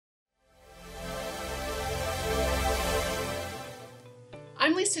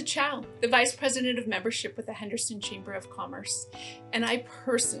I'm Lisa Chow, the Vice President of Membership with the Henderson Chamber of Commerce, and I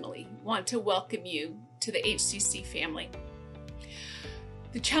personally want to welcome you to the HCC family.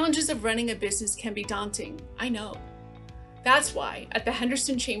 The challenges of running a business can be daunting, I know. That's why at the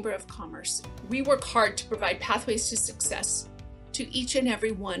Henderson Chamber of Commerce, we work hard to provide pathways to success to each and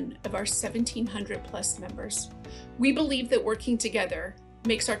every one of our 1,700 plus members. We believe that working together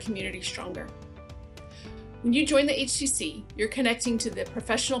makes our community stronger. When you join the HCC, you're connecting to the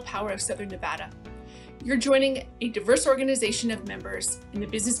professional power of Southern Nevada. You're joining a diverse organization of members in the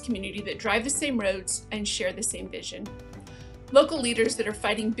business community that drive the same roads and share the same vision. Local leaders that are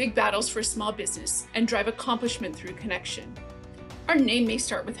fighting big battles for small business and drive accomplishment through connection. Our name may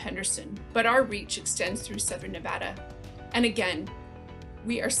start with Henderson, but our reach extends through Southern Nevada. And again,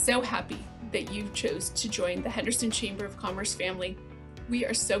 we are so happy that you chose to join the Henderson Chamber of Commerce family. We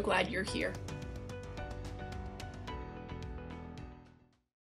are so glad you're here.